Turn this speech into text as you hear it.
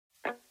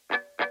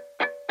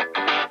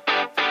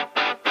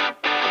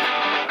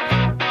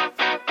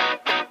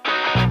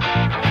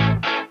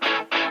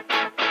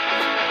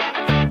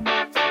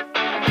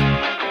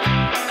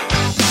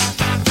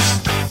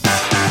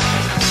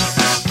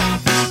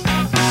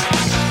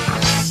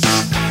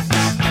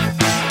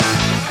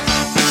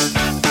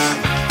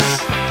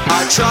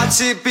Tried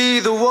to be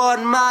the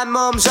one, my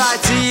mum's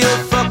ideal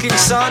fucking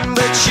son,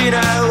 but you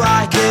know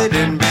I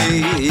couldn't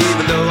be,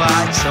 even though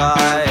I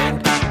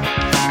tried.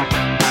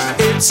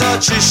 It's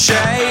such a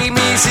shame,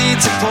 easy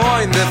to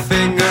point the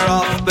finger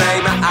of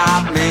blame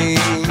at me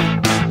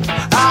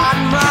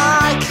and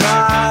my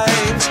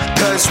kind.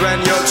 Cause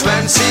when you're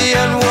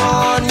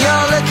 21,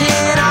 you're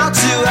looking out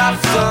to have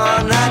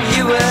fun, and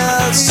you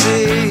will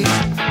see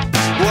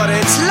what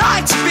it's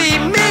like to be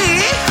me.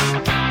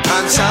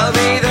 And tell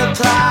me the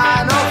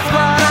plan of when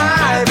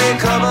I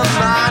become a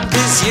man,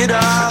 cause you know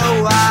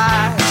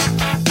I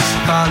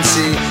can't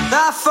see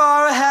that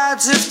far ahead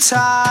of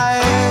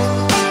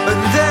time. And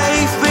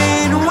they've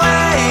been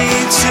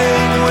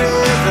waiting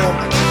with a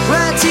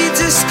ready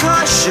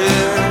discussion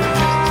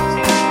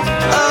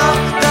up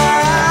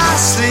their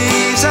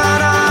sleeves, and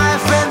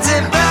I've been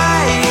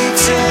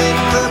debating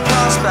the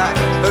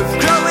prospect of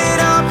growing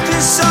up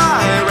as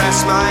I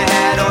rest my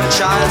head on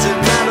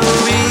childhood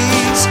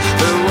memories.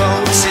 But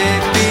won't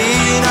it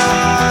be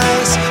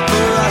nice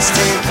for us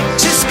to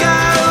just go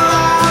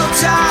out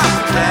and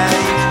play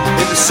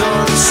in the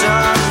sun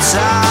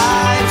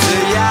sometimes? So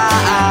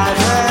yeah, I've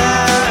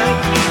heard,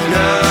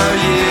 no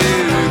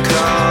you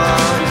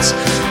can't,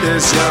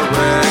 cause you're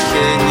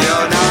working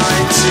your 9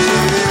 to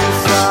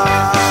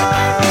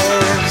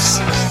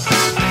 5s.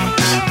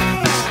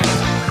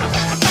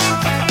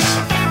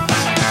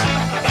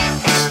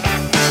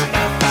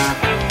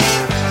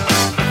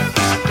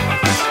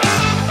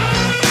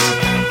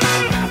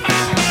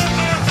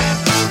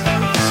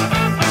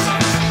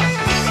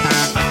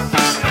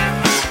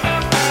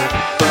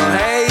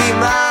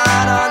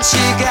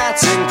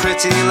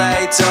 Pretty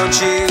late, don't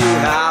you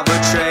have a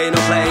train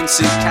or plane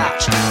to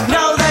catch?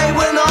 No, they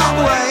will not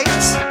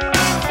wait.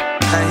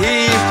 And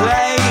he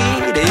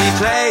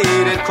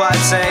played it quite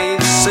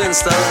safe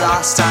since the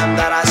last time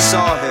that I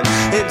saw him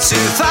in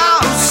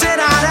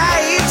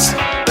 2008.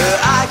 But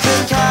I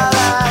could care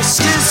less,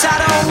 cause I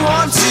don't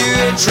want to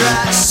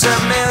address a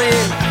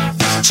million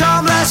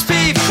charmless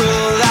people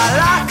that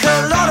lack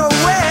a lot of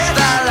wit.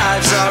 Their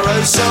lives are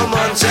oh so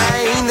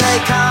mundane,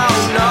 they count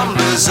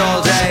numbers all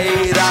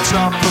day. That's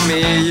not for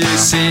me, you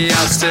see,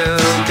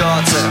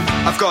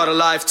 I've got a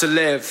life to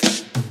live.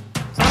 They've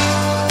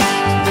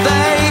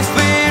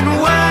been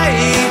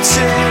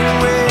waiting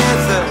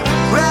with a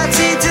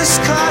ready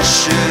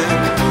discussion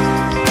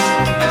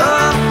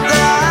up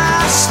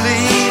their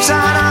sleeves,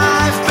 and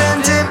I've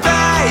been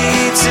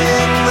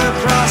debating the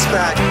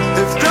prospect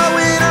of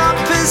growing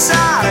up as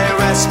I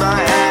rest my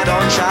head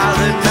on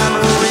childhood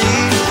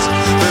memories.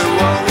 But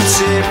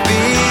won't it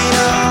be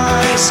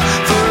nice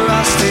for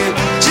us to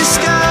just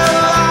go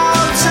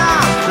out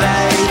and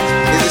play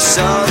in the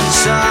sun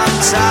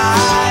sometimes?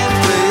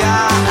 But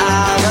yeah,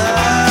 I've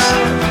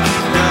heard,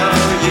 no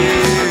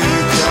you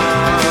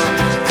can't,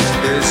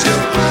 cause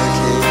you're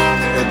working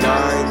a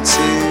 9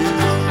 to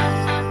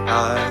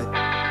 5.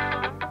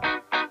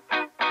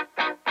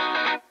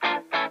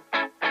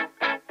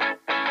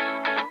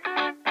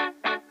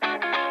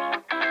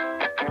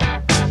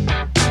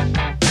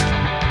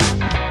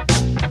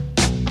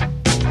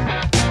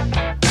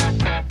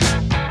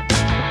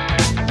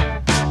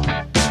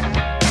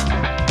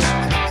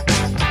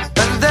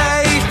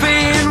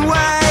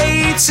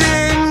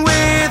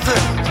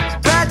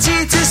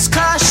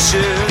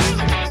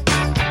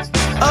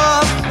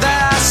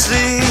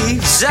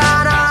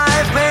 And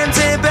I've been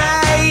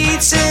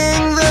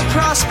debating the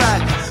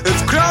prospect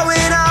of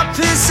growing up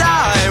as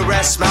I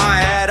rest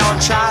my head on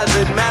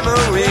childhood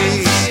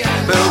memories.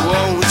 But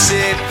won't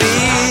it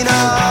be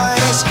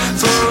nice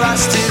for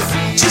us to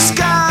just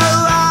go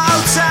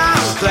out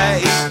and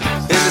play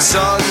in the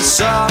sun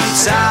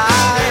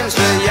sometimes?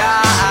 But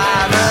yeah,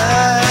 I've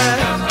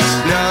heard,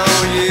 no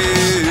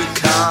you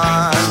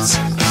can't,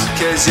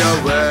 cause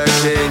you're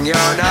working your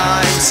 9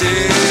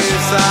 to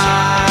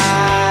 5.